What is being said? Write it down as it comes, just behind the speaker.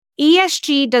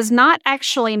ESG does not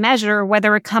actually measure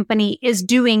whether a company is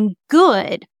doing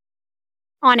good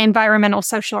on environmental,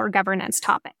 social, or governance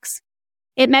topics.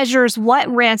 It measures what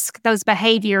risk those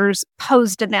behaviors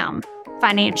pose to them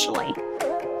financially.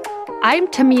 I'm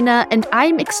Tamina, and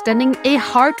I'm extending a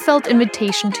heartfelt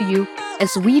invitation to you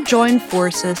as we join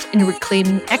forces in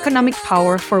reclaiming economic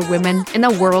power for women in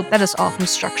a world that is often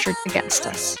structured against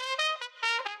us.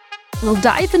 We'll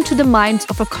dive into the minds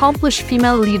of accomplished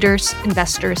female leaders,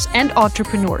 investors, and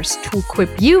entrepreneurs to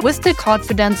equip you with the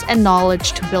confidence and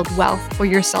knowledge to build wealth for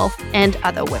yourself and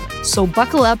other women. So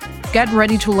buckle up, get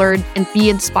ready to learn, and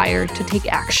be inspired to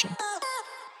take action.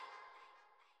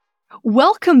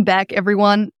 Welcome back,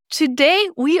 everyone. Today,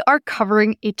 we are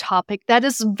covering a topic that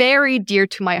is very dear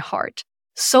to my heart: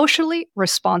 socially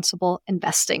responsible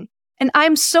investing. And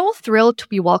I'm so thrilled to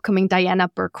be welcoming Diana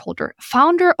Burkholder,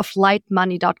 founder of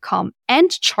LightMoney.com and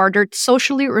chartered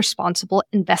socially responsible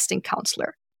investing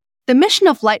counselor. The mission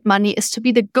of LightMoney is to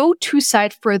be the go-to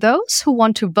site for those who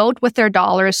want to vote with their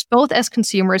dollars, both as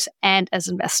consumers and as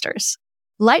investors.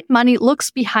 LightMoney looks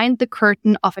behind the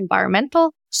curtain of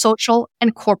environmental, social,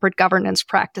 and corporate governance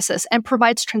practices and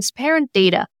provides transparent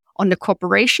data on the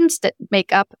corporations that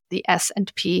make up the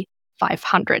S&P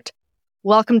 500.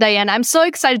 Welcome, Diana. I'm so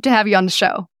excited to have you on the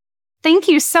show. Thank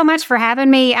you so much for having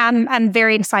me. I'm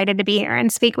very excited to be here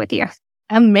and speak with you.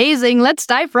 Amazing. Let's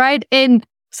dive right in.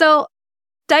 So,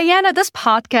 Diana, this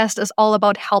podcast is all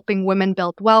about helping women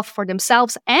build wealth for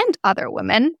themselves and other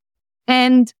women.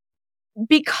 And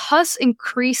because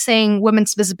increasing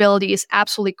women's visibility is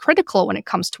absolutely critical when it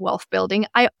comes to wealth building,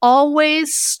 I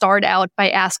always start out by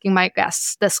asking my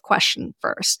guests this question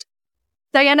first.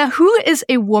 Diana, who is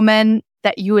a woman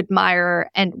that you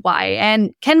admire and why?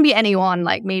 And can be anyone,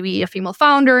 like maybe a female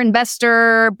founder,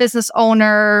 investor, business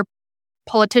owner,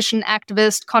 politician,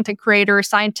 activist, content creator,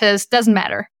 scientist, doesn't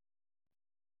matter.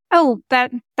 Oh,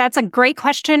 that's a great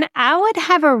question. I would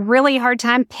have a really hard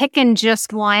time picking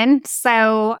just one.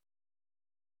 So,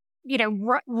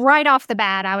 right off the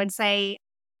bat, I would say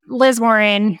Liz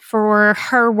Warren for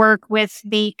her work with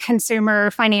the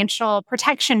Consumer Financial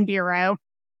Protection Bureau,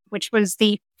 which was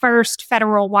the first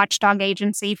federal watchdog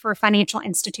agency for financial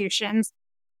institutions.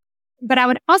 But I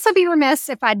would also be remiss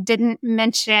if I didn't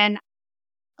mention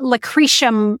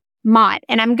Lucretia Mott.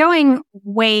 And I'm going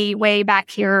way, way back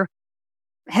here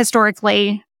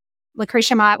historically.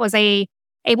 Lucretia Mott was a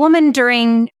woman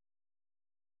during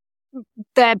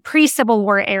the pre-Civil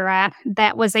War era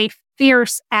that was a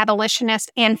fierce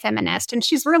abolitionist and feminist. And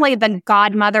she's really the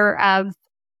godmother of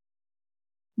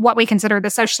what we consider the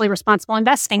socially responsible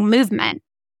investing movement.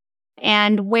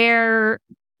 And where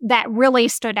that really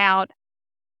stood out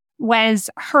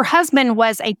was her husband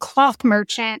was a cloth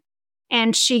merchant,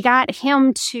 and she got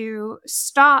him to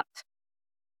stop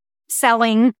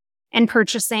selling and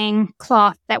purchasing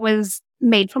cloth that was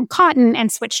made from cotton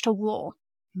and switch to wool.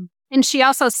 And she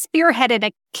also spearheaded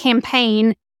a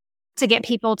campaign to get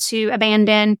people to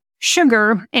abandon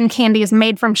sugar and candies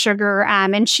made from sugar.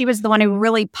 And she was the one who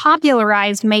really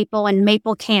popularized maple and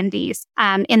maple candies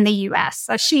in the U.S.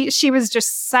 So she was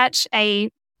just such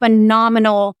a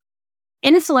phenomenal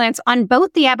influence on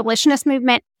both the abolitionist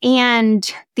movement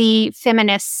and the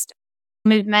feminist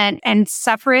movement and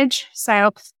suffrage. So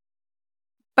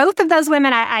both of those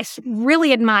women I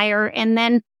really admire. And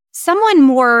then someone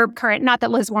more current, not that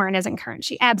Liz Warren isn't current,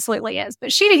 she absolutely is.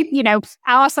 But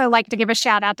I also like to give a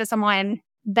shout out to someone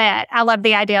that I love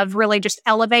the idea of really just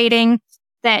elevating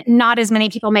that not as many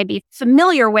people may be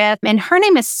familiar with. And her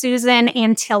name is Susan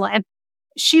Antilla.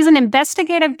 She's an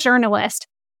investigative journalist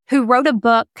who wrote a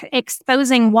book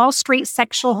exposing Wall Street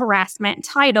sexual harassment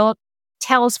titled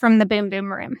Tales from the Boom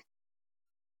Boom Room.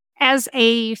 As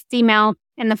a female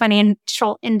in the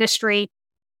financial industry,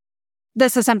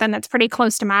 this is something that's pretty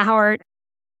close to my heart.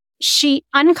 She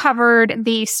uncovered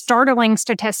the startling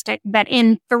statistic that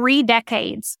in 3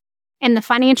 decades in the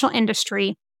financial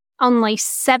industry, only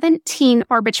 17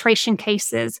 arbitration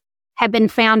cases have been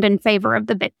found in favor of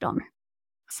the victim.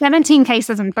 17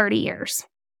 cases in 30 years.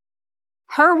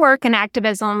 Her work and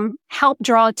activism helped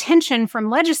draw attention from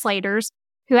legislators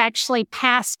who actually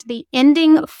passed the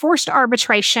Ending Forced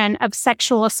Arbitration of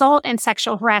Sexual Assault and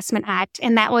Sexual Harassment Act,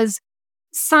 and that was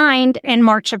signed in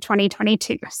March of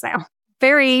 2022. So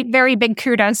very, very big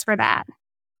kudos for that.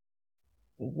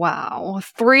 Wow.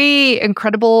 3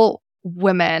 incredible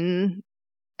women,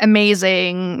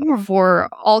 amazing for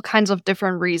all kinds of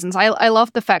different reasons. I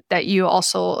love the fact that you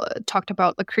also talked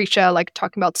about Lucretia, like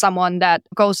talking about someone that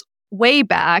goes way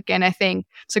back. And I think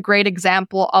it's a great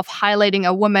example of highlighting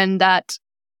a woman that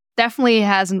definitely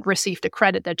hasn't received the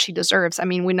credit that she deserves. I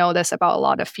mean, we know this about a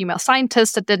lot of female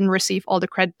scientists that didn't receive all the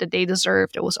credit that they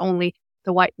deserved. It was only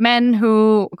the white men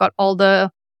who got all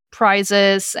the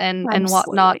prizes and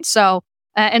whatnot. So,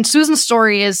 and Susan's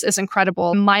story is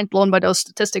incredible. I'm mind blown by those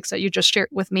statistics that you just shared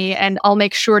with me. And I'll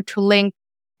make sure to link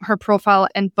her profile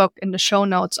and book in the show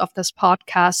notes of this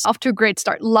podcast. Off to a great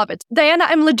start. Love it. Diana,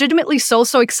 I'm legitimately so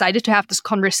excited to have this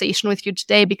conversation with you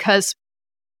today because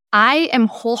I am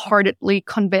wholeheartedly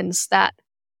convinced that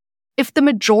if the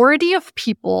majority of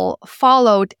people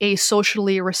followed a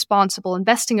socially responsible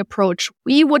investing approach,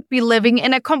 we would be living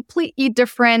in a completely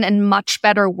different and much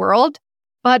better world.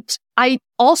 But I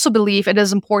also believe it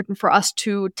is important for us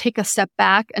to take a step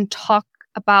back and talk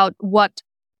about what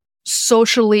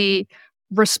socially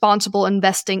responsible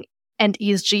investing and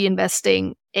ESG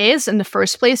investing is in the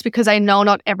first place, because I know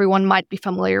not everyone might be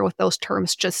familiar with those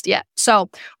terms just yet. So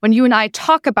when you and I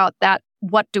talk about that,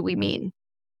 what do we mean?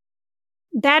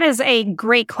 That is a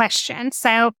great question.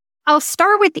 So I'll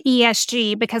start with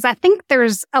ESG because I think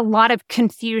there's a lot of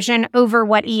confusion over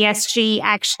what ESG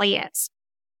actually is.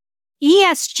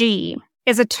 ESG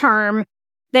is a term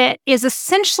that is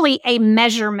essentially a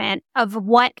measurement of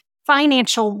what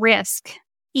financial risk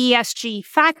ESG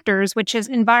factors, which is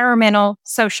environmental,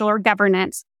 social, or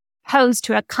governance, pose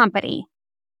to a company.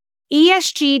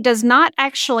 ESG does not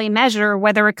actually measure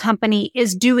whether a company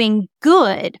is doing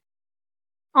good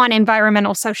on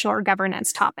environmental, social, or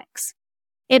governance topics.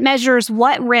 It measures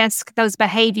what risk those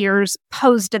behaviors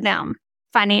pose to them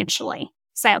financially.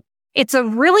 So it's a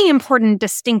really important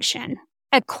distinction.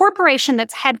 A corporation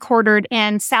that's headquartered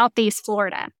in Southeast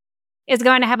Florida is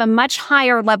going to have a much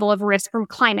higher level of risk from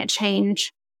climate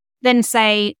change than,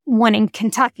 say, one in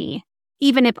Kentucky,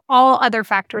 even if all other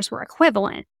factors were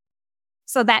equivalent.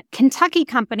 So that Kentucky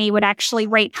company would actually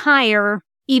rate higher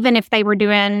even if they were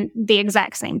doing the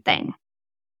exact same thing.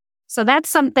 So that's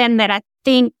something that I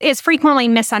think is frequently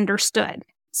misunderstood.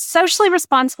 Socially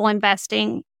responsible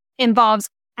investing involves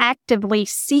actively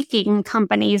seeking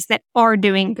companies that are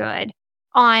doing good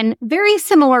on very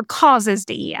similar causes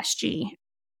to ESG.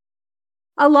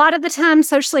 A lot of the time,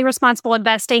 socially responsible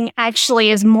investing actually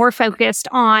is more focused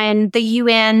on the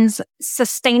UN's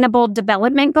Sustainable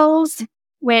Development Goals,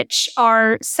 which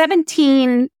are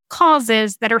 17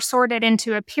 causes that are sorted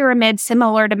into a pyramid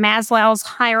similar to Maslow's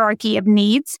hierarchy of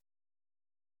needs.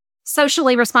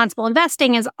 Socially responsible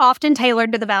investing is often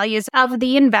tailored to the values of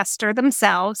the investor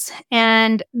themselves,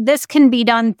 and this can be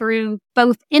done through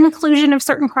both inclusion of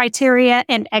certain criteria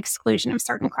and exclusion of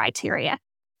certain criteria.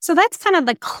 So that's kind of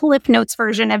the Cliff Notes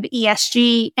version of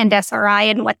ESG and SRI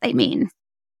and what they mean.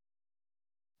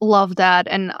 Love that.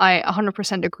 And I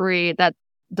 100% agree that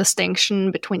distinction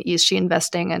between ESG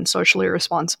investing and socially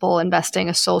responsible investing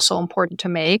is so important to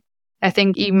make. I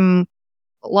think even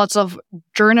lots of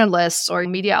journalists or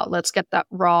media outlets get that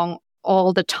wrong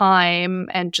all the time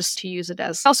and just to use it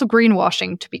as also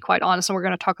greenwashing, to be quite honest. And we're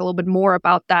going to talk a little bit more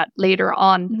about that later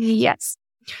on. Yes.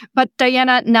 But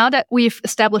Diana, now that we've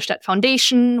established that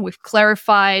foundation, we've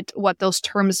clarified what those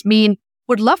terms mean,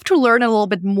 would love to learn a little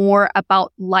bit more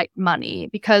about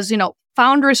LightMoney because,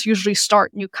 founders usually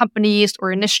start new companies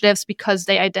or initiatives because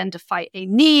they identify a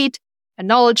need, a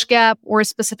knowledge gap, or a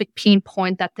specific pain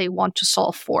point that they want to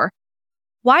solve for.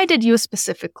 Why did you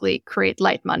specifically create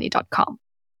LightMoney.com?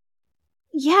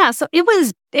 Yeah, so it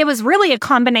was really a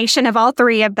combination of all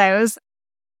three of those.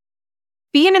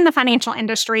 Being in the financial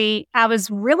industry, I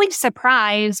was really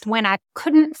surprised when I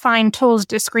couldn't find tools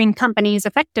to screen companies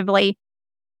effectively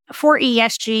for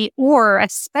ESG or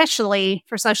especially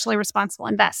for socially responsible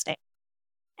investing.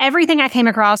 Everything I came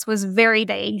across was very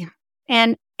vague.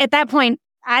 And at that point,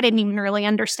 I didn't even really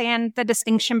understand the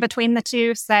distinction between the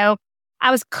two. So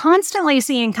I was constantly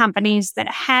seeing companies that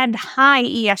had high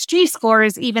ESG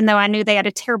scores, even though I knew they had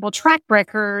a terrible track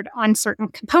record on certain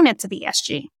components of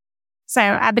ESG. So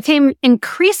I became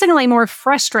increasingly more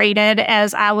frustrated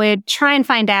as I would try and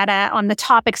find data on the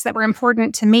topics that were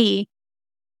important to me.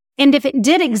 And if it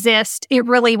did exist, it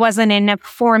really wasn't in a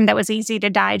form that was easy to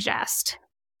digest.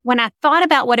 When I thought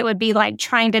about what it would be like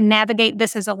trying to navigate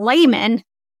this as a layman,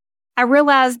 I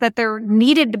realized that there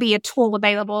needed to be a tool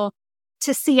available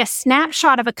to see a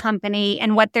snapshot of a company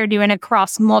and what they're doing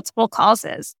across multiple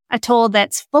causes. A tool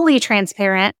that's fully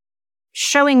transparent,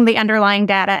 showing the underlying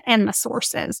data and the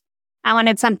sources. I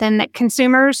wanted something that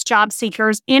consumers, job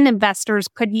seekers, and investors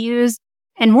could use,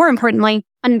 and more importantly,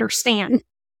 understand.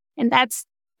 And that's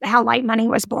how LightMoney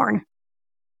was born.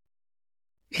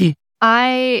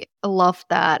 I love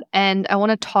that. And I want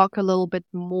to talk a little bit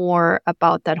more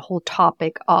about that whole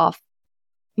topic of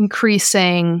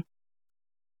increasing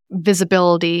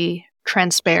visibility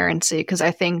transparency, because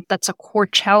I think that's a core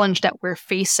challenge that we're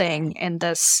facing in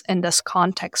this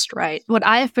context, right? What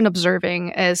I have been observing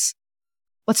is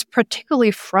what's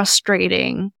particularly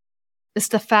frustrating is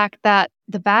the fact that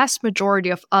the vast majority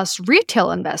of us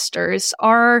retail investors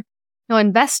are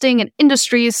investing in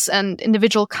industries and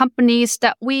individual companies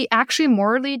that we actually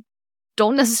morally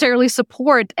don't necessarily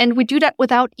support. And we do that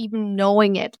without even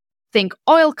knowing it. Think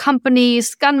oil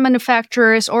companies, gun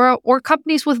manufacturers, or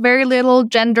companies with very little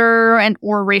gender and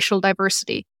or racial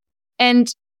diversity.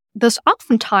 And this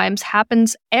oftentimes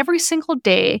happens every single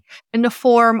day in the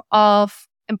form of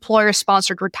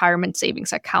employer-sponsored retirement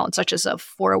savings accounts, such as a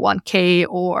 401k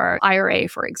or IRA,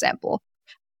 for example,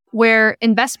 where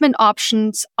investment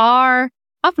options are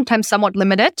oftentimes somewhat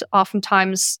limited.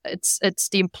 Oftentimes, it's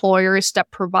the employers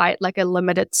that provide like a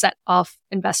limited set of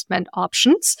investment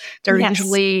options. They're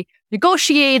usually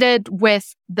negotiated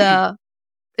with the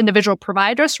individual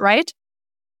providers, right?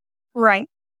 Right.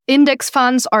 Index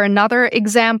funds are another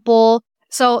example.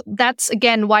 So that's,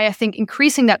 again, why I think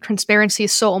increasing that transparency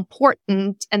is so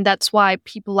important. And that's why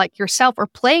people like yourself are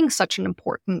playing such an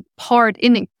important part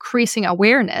in increasing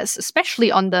awareness,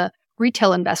 especially on the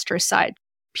retail investor side.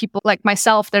 People like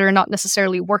myself that are not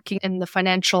necessarily working in the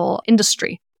financial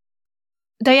industry.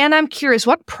 Diana, I'm curious,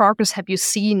 what progress have you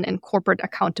seen in corporate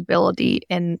accountability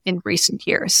in recent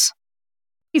years?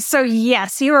 So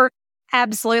yes, you're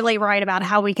absolutely right about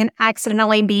how we can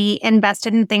accidentally be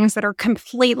invested in things that are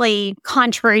completely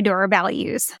contrary to our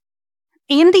values.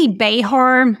 Andy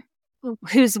Behar,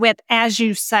 who's with As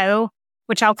You Sow,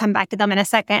 which I'll come back to them in a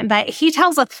second, but he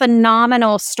tells a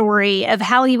phenomenal story of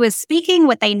how he was speaking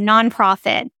with a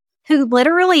nonprofit who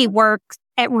literally works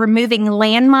at removing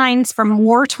landmines from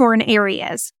war-torn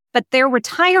areas, but their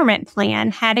retirement plan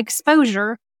had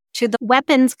exposure to the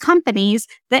weapons companies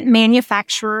that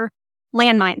manufacture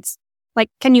landmines. Like,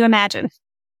 can you imagine?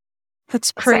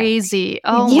 That's crazy.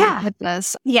 My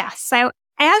goodness. Yeah. So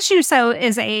As You Sow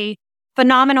is a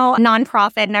phenomenal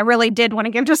nonprofit, and I really did want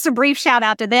to give just a brief shout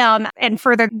out to them and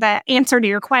further the answer to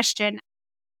your question.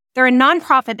 They're a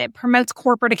nonprofit that promotes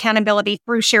corporate accountability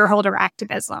through shareholder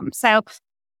activism. So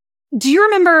do you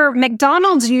remember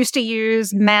McDonald's used to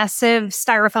use massive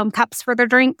styrofoam cups for their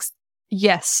drinks?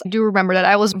 Yes, I do remember that.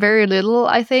 I was very little,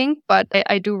 I think, but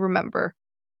I do remember.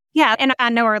 Yeah, and I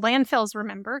know our landfills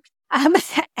remember.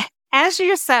 As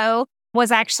You Sow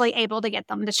was actually able to get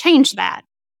them to change that,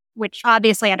 which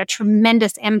obviously had a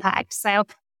tremendous impact. So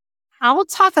I'll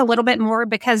talk a little bit more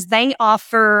because they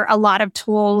offer a lot of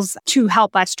tools to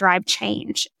help us drive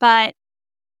change. But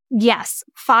yes,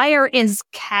 fire is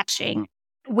catching.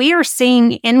 We are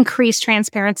seeing increased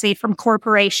transparency from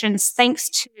corporations thanks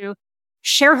to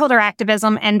shareholder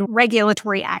activism and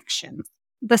regulatory action.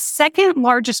 The second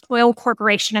largest oil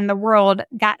corporation in the world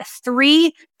got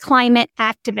 3 climate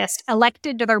activists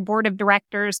elected to their board of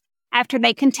directors after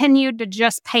they continued to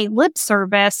just pay lip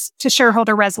service to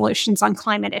shareholder resolutions on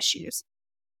climate issues.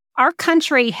 Our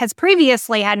country has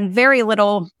previously had very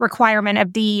little requirement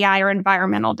of DEI or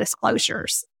environmental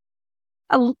disclosures.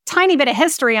 A tiny bit of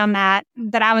history on that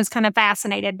I was kind of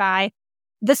fascinated by.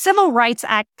 The Civil Rights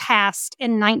Act passed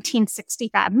in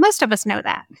 1965. Most of us know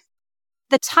that.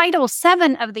 The Title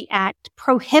VII of the Act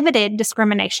prohibited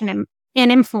discrimination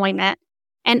in employment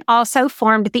and also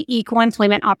formed the Equal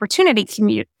Employment Opportunity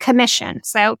Commission.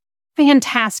 So,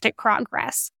 fantastic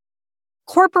progress.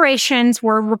 Corporations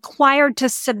were required to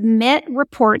submit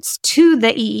reports to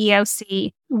the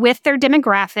EEOC with their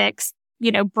demographics,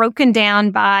 broken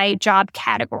down by job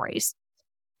categories.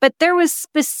 But there was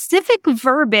specific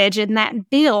verbiage in that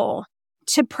bill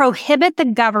to prohibit the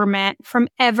government from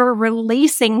ever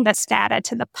releasing this data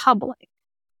to the public.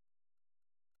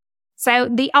 So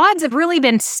the odds have really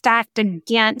been stacked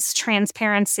against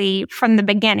transparency from the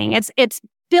beginning. It's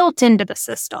built into the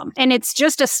system. And it's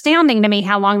just astounding to me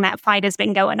how long that fight has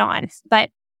been going on.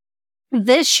 But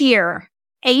this year,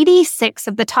 86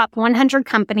 of the top 100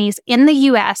 companies in the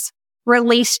U.S.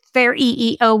 released their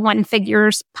EEO-1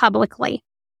 figures publicly.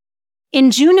 In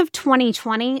June of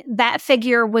 2020, that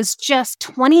figure was just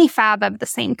 25 of the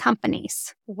same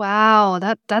companies. Wow,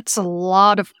 that's a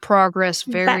lot of progress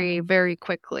very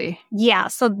quickly. Yeah,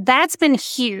 so that's been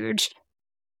huge.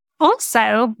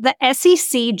 Also, the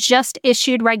SEC just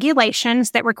issued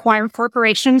regulations that require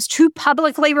corporations to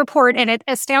publicly report, and it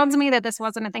astounds me that this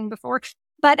wasn't a thing before,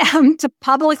 but to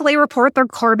publicly report their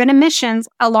carbon emissions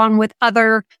along with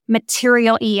other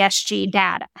material ESG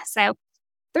data. So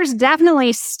there's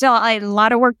definitely still a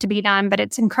lot of work to be done, but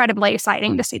it's incredibly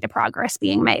exciting to see the progress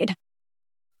being made.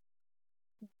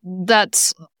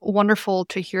 That's wonderful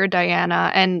to hear, Diana.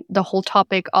 And the whole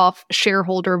topic of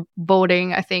shareholder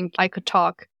voting, I think I could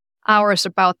talk hours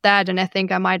about that. And I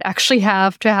think I might actually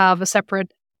have to have a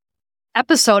separate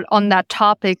episode on that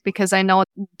topic because I know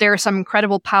there's some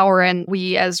incredible power and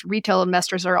we as retail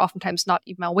investors are oftentimes not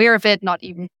even aware of it, not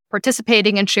even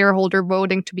participating in shareholder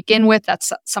voting to begin with.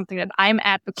 That's something that I'm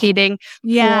advocating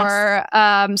for.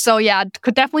 So yeah,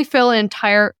 could definitely fill an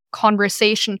entire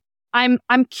conversation.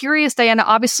 I'm curious, Diana,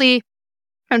 obviously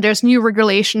there's new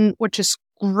regulation, which is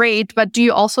great, but do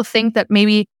you also think that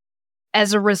maybe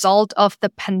as a result of the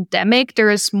pandemic, there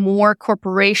is more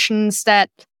corporations that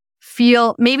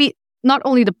feel maybe not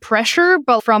only the pressure,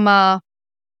 but from a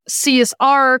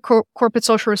CSR, corporate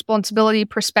social responsibility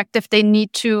perspective, they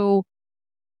need to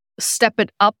step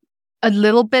it up a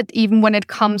little bit, even when it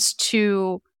comes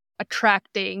to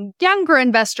attracting younger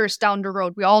investors down the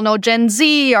road. We all know Gen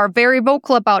Z are very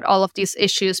vocal about all of these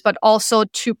issues, but also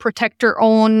to protect their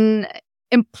own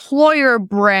employer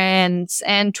brands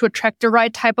and to attract the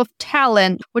right type of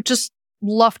talent. Would just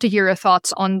love to hear your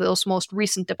thoughts on those most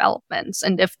recent developments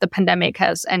and if the pandemic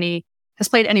has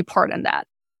played any part in that.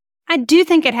 I do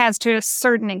think it has to a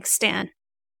certain extent.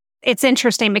 It's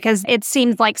interesting because it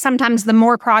seems like sometimes the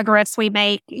more progress we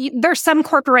make, there's some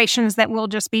corporations that will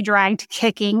just be dragged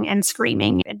kicking and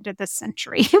screaming into the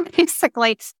century,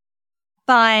 basically.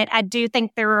 But I do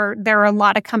think there are a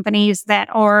lot of companies that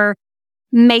are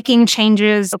making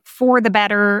changes for the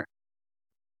better.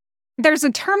 There's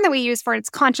a term that we use for it. It's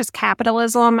conscious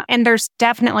capitalism. And there's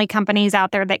definitely companies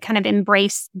out there that kind of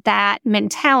embrace that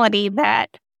mentality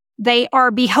that they are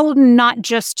beholden not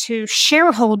just to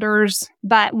shareholders,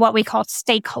 but what we call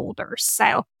stakeholders.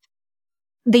 So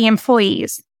the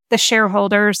employees, the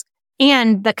shareholders,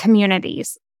 and the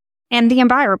communities and the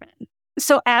environment.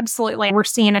 So absolutely, we're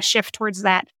seeing a shift towards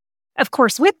that. Of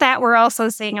course, with that, we're also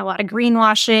seeing a lot of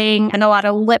greenwashing and a lot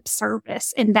of lip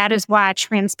service. And that is why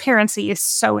transparency is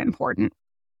so important.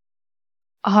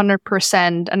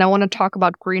 100%. And I want to talk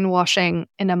about greenwashing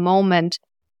in a moment.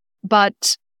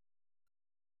 But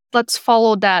let's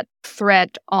follow that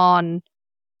thread on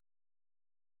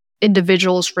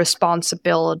individuals'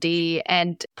 responsibility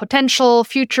and potential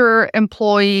future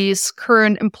employees,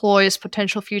 current employees,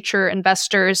 potential future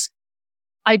investors.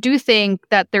 I do think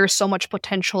that there's so much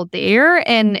potential there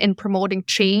in promoting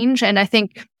change. And I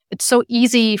think it's so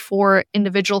easy for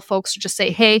individual folks to just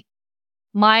say, hey,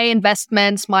 my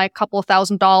investments, my couple of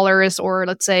 $1,000s, or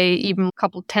let's say even a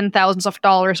couple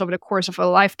 $10,000s over the course of a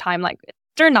lifetime, like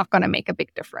they're not going to make a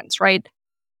big difference, right?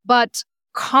 But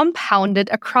compounded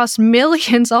across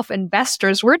millions of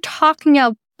investors, we're talking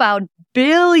about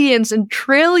billions and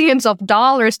trillions of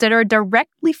dollars that are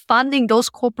directly funding those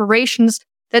corporations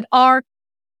that are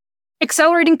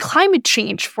accelerating climate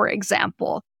change, for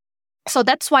example. So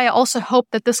that's why I also hope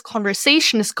that this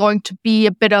conversation is going to be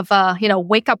a bit of a,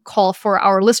 wake-up call for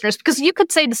our listeners, because you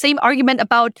could say the same argument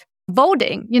about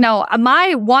voting.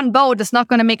 My one vote is not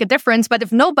going to make a difference, but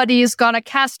if nobody is going to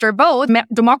cast their vote,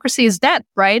 democracy is dead,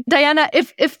 right? Diana,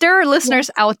 if there are listeners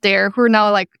out there who are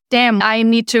now like, damn, I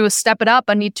need to step it up,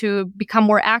 I need to become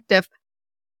more active.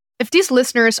 If these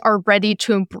listeners are ready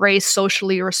to embrace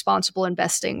socially responsible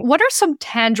investing, what are some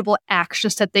tangible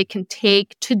actions that they can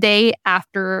take today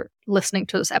after listening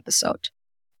to this episode?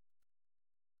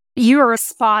 You are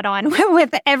spot on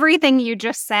with everything you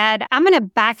just said. I'm going to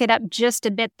back it up just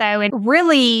a bit, though, and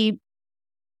really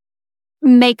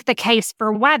make the case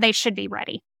for why they should be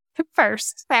ready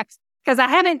first, because I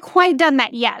haven't quite done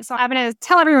that yet. So I'm going to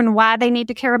tell everyone why they need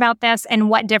to care about this and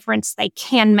what difference they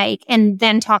can make, and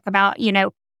then talk about,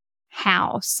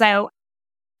 how. So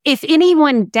if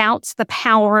anyone doubts the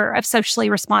power of socially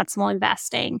responsible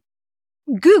investing,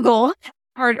 Google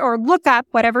or look up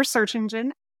whatever search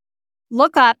engine,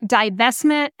 look up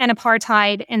divestment and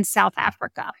apartheid in South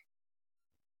Africa.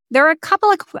 There are a couple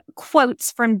of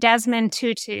quotes from Desmond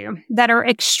Tutu that are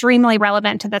extremely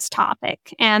relevant to this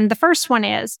topic. And the first one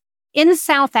is, in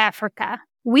South Africa,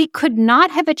 we could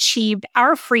not have achieved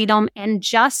our freedom and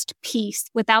just peace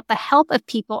without the help of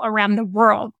people around the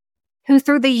world, who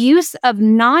through the use of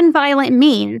nonviolent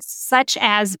means, such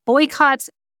as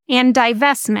boycotts and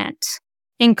divestment,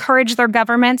 encourage their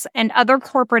governments and other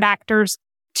corporate actors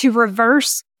to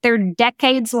reverse their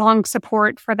decades-long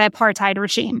support for the apartheid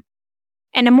regime.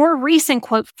 And a more recent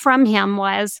quote from him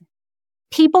was,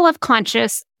 people of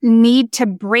conscience need to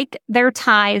break their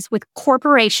ties with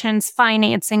corporations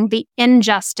financing the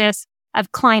injustice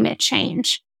of climate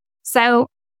change. So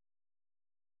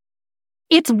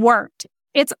it's worked.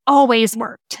 It's always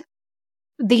worked.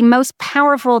 The most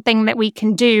powerful thing that we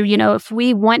can do, if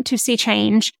we want to see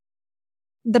change,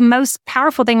 the most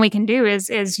powerful thing we can do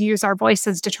is use our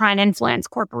voices to try and influence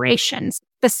corporations.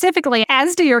 Specifically,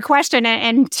 as to your question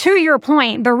and to your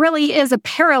point, there really is a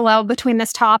parallel between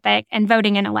this topic and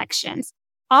voting in elections.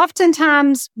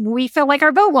 Oftentimes, we feel like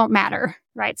our vote won't matter,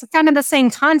 right? So it's kind of the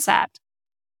same concept.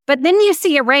 But then you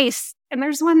see a race, and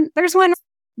there's one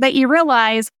that you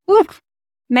realize, oof,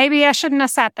 maybe I shouldn't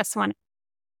have sat this one.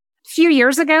 A few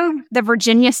years ago, the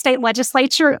Virginia state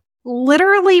legislature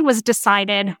literally was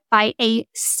decided by a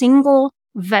single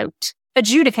vote,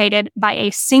 adjudicated by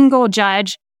a single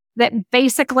judge that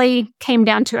basically came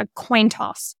down to a coin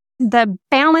toss. The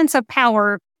balance of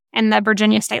power in the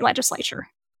Virginia state legislature.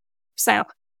 So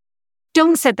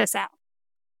don't sit this out.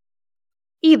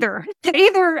 Either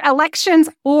elections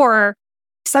or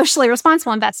socially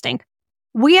responsible investing.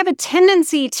 We have a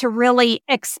tendency to really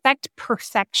expect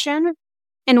perfection.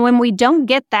 And when we don't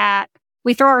get that,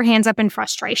 we throw our hands up in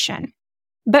frustration.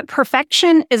 But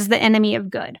perfection is the enemy of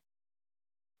good.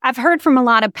 I've heard from a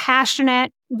lot of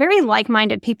passionate, very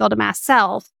like-minded people to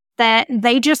myself that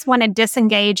they just want to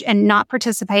disengage and not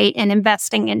participate in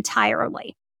investing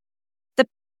entirely. The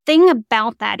thing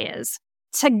about that is,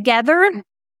 together,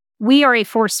 we are a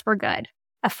force for good,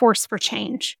 a force for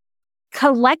change.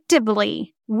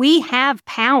 Collectively, we have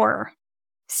power.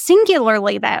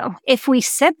 Singularly, though, if we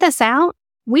sit this out,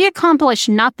 we accomplish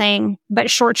nothing but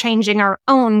shortchanging our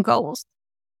own goals.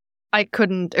 I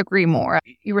couldn't agree more.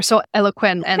 You were so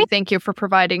eloquent, and thank you for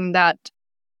providing that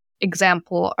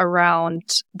example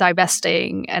around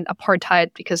divesting and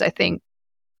apartheid, because I think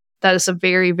that is a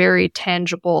very, very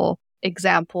tangible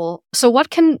example. So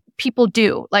what can people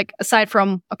do? Like, aside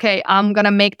from, okay, I'm going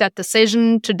to make that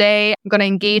decision today, I'm going to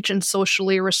engage in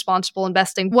socially responsible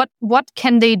investing. What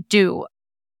can they do?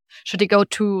 Should they go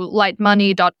to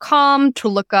lightmoney.com to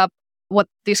look up what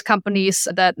these companies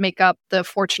that make up the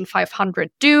Fortune 500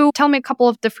 do? Tell me a couple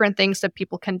of different things that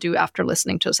people can do after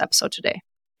listening to this episode today.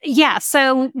 Yeah,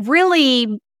 so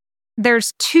really,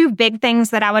 there's two big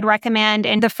things that I would recommend.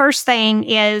 And the first thing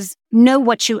is know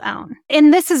what you own.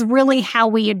 And this is really how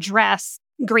we address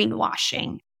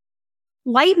greenwashing.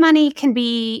 Light money can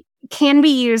be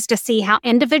used to see how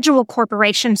individual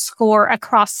corporations score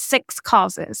across 6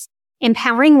 causes: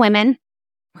 empowering women,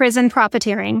 prison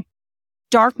profiteering,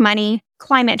 dark money,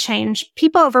 climate change,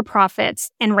 people over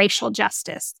profits, and racial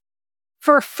justice.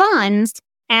 For funds,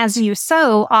 As You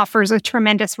Sow offers a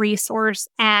tremendous resource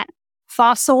at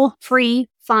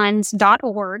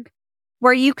fossilfreefunds.org,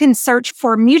 where you can search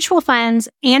for mutual funds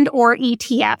and or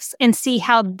ETFs and see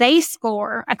how they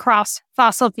score across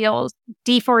fossil fuels,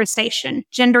 deforestation,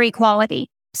 gender equality,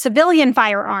 civilian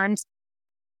firearms,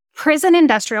 prison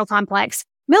industrial complex,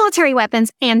 military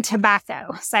weapons, and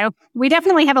tobacco. So we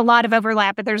definitely have a lot of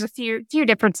overlap, but there's a few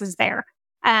differences there.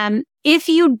 If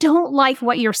you don't like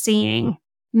what you're seeing,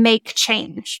 make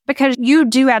change, because you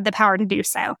do have the power to do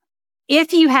so.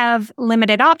 If you have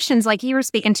limited options, like you were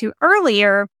speaking to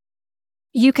earlier,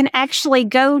 you can actually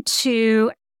go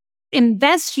to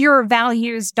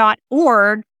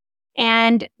investyourvalues.org,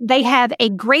 and they have a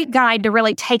great guide to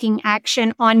really taking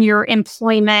action on your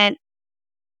employment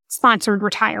sponsored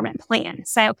retirement plan.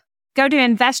 So go to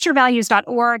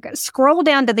investyourvalues.org, scroll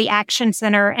down to the Action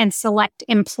Center and select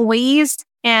employees,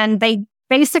 and they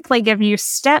basically give you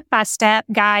step-by-step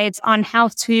guides on how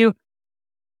to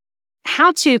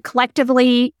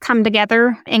collectively come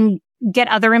together and get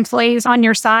other employees on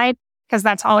your side, because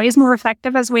that's always more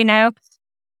effective, as we know,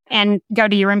 and go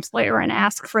to your employer and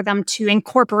ask for them to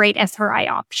incorporate SRI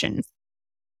options.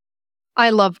 I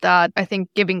love that. I think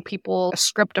giving people a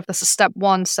script of this is step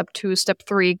 1, step 2, step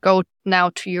 3, go now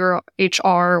to your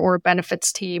HR or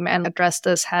benefits team and address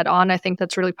this head on. I think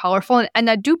that's really powerful. And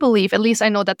I do believe, at least I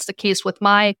know that's the case with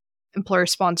my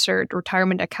employer-sponsored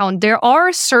retirement account, there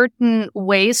are certain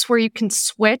ways where you can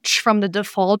switch from the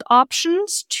default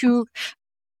options to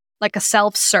like a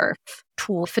self-serve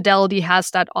tool. Fidelity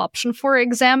has that option, for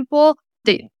example.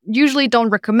 They usually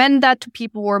don't recommend that to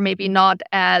people who are maybe not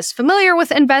as familiar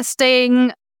with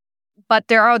investing, but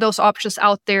there are those options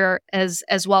out there as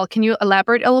well. Can you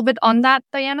elaborate a little bit on that,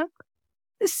 Diana?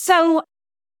 So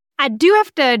I do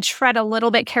have to tread a little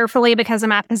bit carefully because of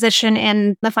my position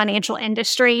in the financial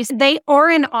industry. They are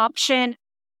an option.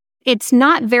 It's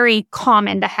not very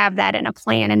common to have that in a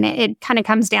plan, and it kind of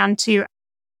comes down to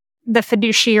the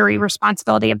fiduciary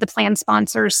responsibility of the plan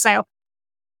sponsors. So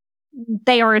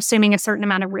they are assuming a certain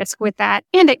amount of risk with that,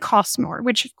 and it costs more,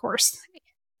 which of course,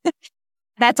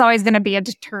 that's always going to be a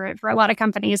deterrent for a lot of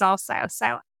companies also.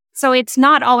 So it's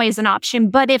not always an option,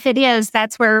 but if it is,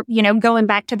 that's where, going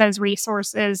back to those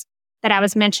resources that I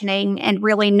was mentioning and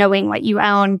really knowing what you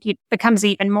own becomes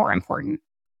even more important.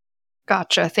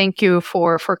 Gotcha. Thank you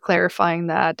for clarifying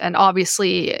that. And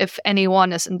obviously, if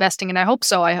anyone is investing, and I hope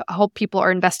so, I hope people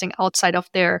are investing outside of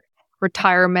their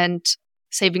retirement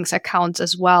savings accounts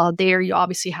as well. There, you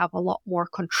obviously have a lot more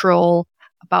control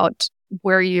about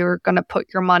where you're going to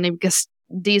put your money, because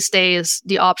these days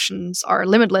the options are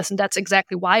limitless. And that's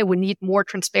exactly why we need more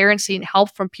transparency and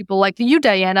help from people like you,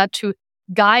 Diana, to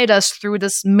guide us through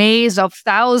this maze of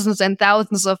thousands and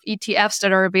thousands of ETFs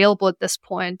that are available at this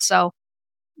point. So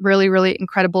really, really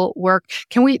incredible work.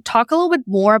 Can we talk a little bit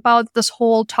more about this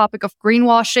whole topic of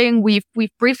greenwashing? We've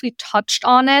briefly touched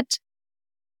on it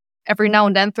every now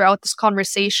and then throughout this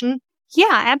conversation.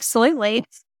 Yeah, absolutely.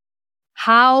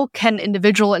 How can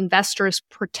individual investors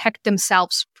protect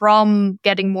themselves from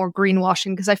getting more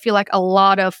greenwashing? Because I feel like a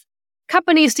lot of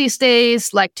companies these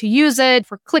days like to use it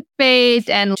for clickbait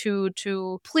and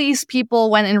to please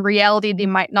people, when in reality, they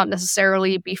might not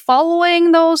necessarily be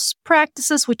following those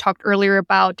practices. We talked earlier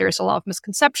about there's a lot of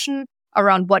misconception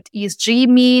around what ESG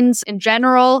means in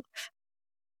general.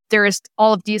 There's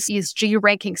all of these ESG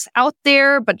rankings out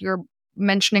there, but you're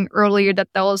mentioning earlier that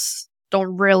those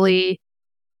don't really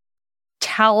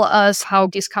tell us how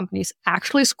these companies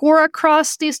actually score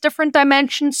across these different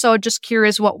dimensions. So just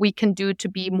curious what we can do to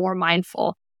be more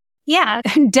mindful. Yeah,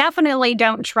 definitely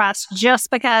don't trust just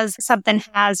because something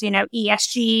has,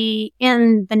 ESG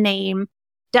in the name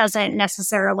doesn't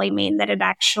necessarily mean that it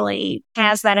actually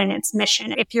has that in its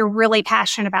mission. If you're really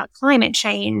passionate about climate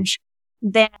change,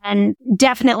 then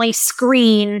definitely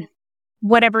screen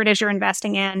whatever it is you're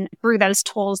investing in through those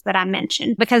tools that I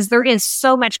mentioned, because there is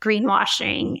so much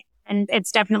greenwashing. And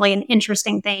it's definitely an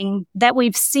interesting thing that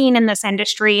we've seen in this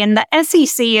industry. And the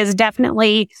SEC has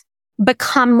definitely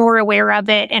become more aware of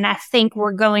it. And I think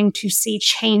we're going to see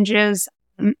changes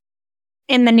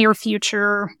in the near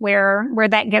future where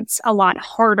that gets a lot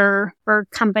harder for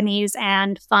companies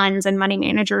and funds and money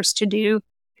managers to do.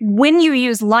 When you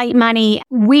use LightMoney,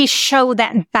 we show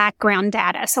that background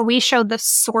data. So we show the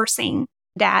sourcing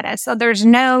data. So there's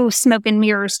no smoke and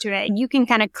mirrors to it. You can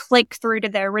kind of click through to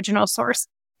the original source.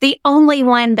 The only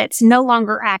one that's no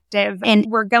longer active, and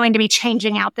we're going to be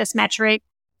changing out this metric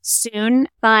soon,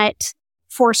 but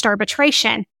forced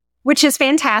arbitration, which is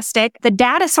fantastic. The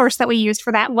data source that we used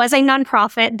for that was a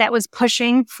nonprofit that was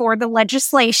pushing for the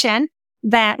legislation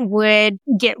that would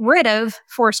get rid of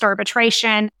forced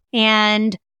arbitration.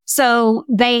 And so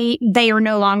they are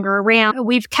no longer around.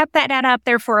 We've kept that data up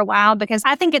there for a while because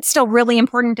I think it's still really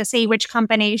important to see which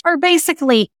companies are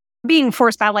basically being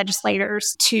forced by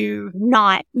legislators to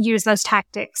not use those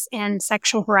tactics in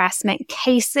sexual harassment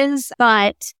cases.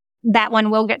 But that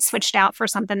one will get switched out for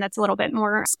something that's a little bit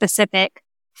more specific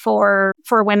for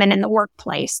women in the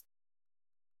workplace.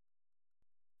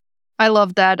 I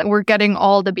love that. We're getting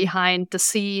all the behind the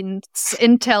scenes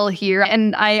intel here.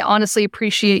 And I honestly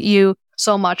appreciate you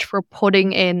so much for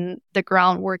putting in the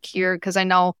groundwork here, because I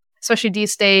know, especially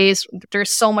these days, there's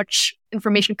so much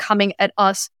information coming at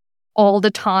us all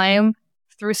the time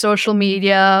through social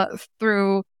media,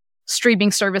 through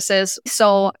streaming services.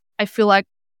 So I feel like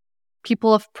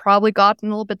people have probably gotten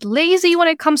a little bit lazy when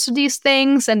it comes to these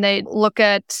things, and they look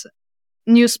at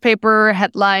newspaper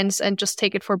headlines and just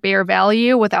take it for bare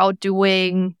value without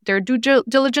doing their due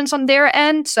diligence on their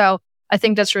end. So I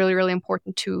think that's really, really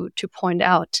important to point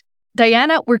out.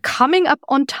 Diana, we're coming up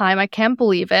on time. I can't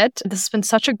believe it. This has been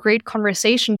such a great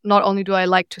conversation. Not only do I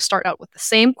like to start out with the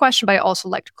same question, but I also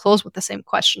like to close with the same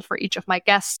question for each of my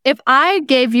guests. If I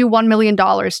gave you $1 million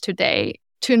today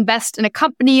to invest in a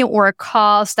company or a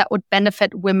cause that would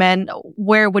benefit women,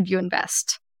 where would you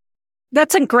invest?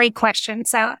 That's a great question.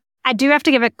 So I do have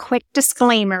to give a quick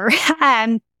disclaimer.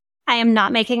 I am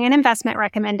not making an investment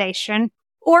recommendation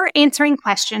or answering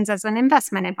questions as an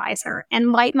investment advisor. And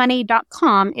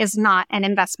lightmoney.com is not an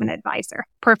investment advisor.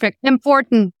 Perfect.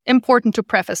 Important to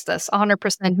preface this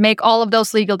 100%. Make all of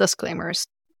those legal disclaimers.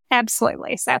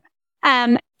 Absolutely. So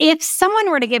if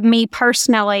someone were to give me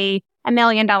personally $1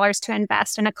 million to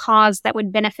invest in a cause that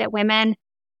would benefit women,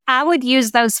 I would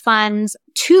use those funds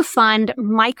to fund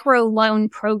microloan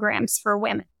programs for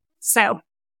women. So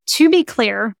to be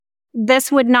clear,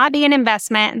 this would not be an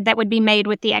investment that would be made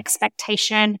with the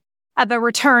expectation of a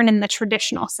return in the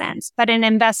traditional sense, but an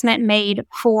investment made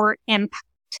for impact.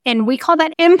 And we call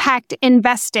that impact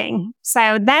investing.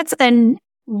 So that's a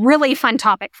really fun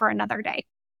topic for another day.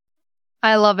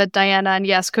 I love it, Diana. And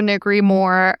yes, couldn't agree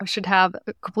more. We should have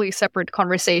a completely separate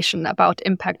conversation about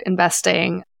impact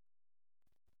investing.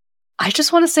 I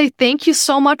just want to say thank you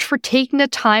so much for taking the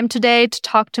time today to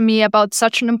talk to me about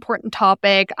such an important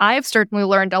topic. I've certainly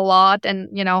learned a lot, and,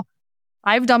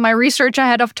 I've done my research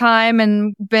ahead of time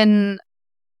and been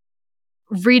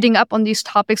reading up on these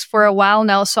topics for a while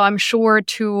now, so I'm sure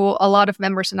to a lot of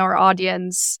members in our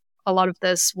audience, a lot of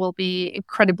this will be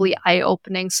incredibly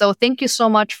eye-opening. So thank you so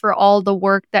much for all the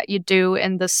work that you do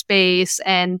in the space.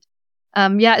 And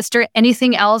is there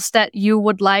anything else that you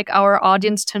would like our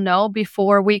audience to know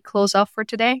before we close off for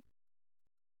today?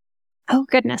 Oh,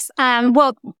 goodness.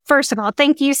 Well, first of all,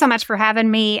 thank you so much for having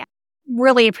me.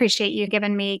 Really appreciate you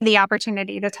giving me the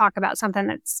opportunity to talk about something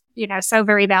that's, so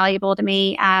very valuable to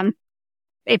me.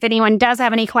 If anyone does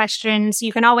have any questions,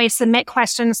 you can always submit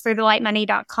questions through the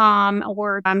lightmoney.com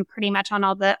or pretty much on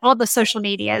all the social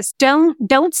medias.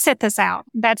 Don't sit this out.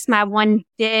 That's my one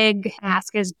big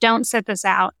ask is don't sit this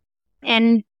out,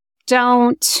 and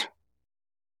don't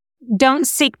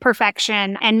seek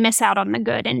perfection and miss out on the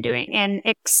good in doing and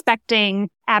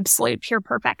expecting absolute pure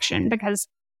perfection, because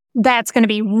that's going to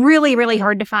be really, really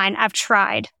hard to find. I've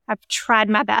tried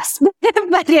my best,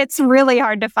 but it's really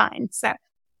hard to find. So.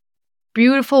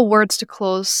 Beautiful words to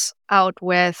close out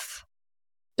with.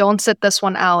 Don't sit this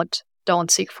one out.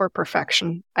 Don't seek for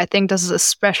perfection. I think this is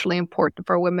especially important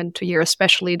for women to hear,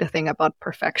 especially the thing about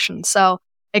perfection. So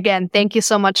again, thank you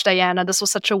so much, Diana. This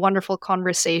was such a wonderful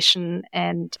conversation,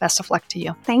 and best of luck to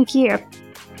you. Thank you.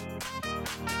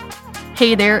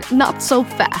 Hey there, not so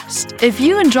fast. If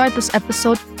you enjoyed this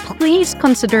episode, please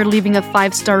consider leaving a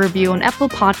 5-star review on Apple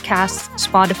Podcasts,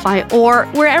 Spotify, or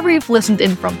wherever you've listened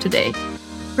in from today.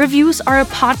 Reviews are a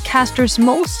podcaster's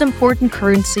most important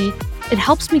currency. It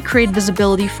helps me create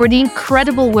visibility for the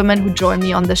incredible women who join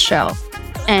me on this show.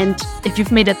 And if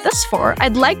you've made it this far,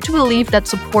 I'd like to believe that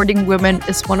supporting women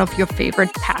is one of your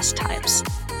favorite pastimes.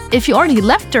 If you already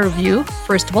left a review,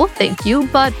 first of all, thank you,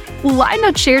 but why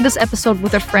not share this episode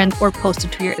with a friend or post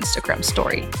it to your Instagram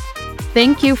story?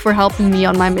 Thank you for helping me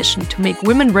on my mission to make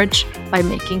women rich by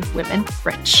making women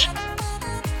rich.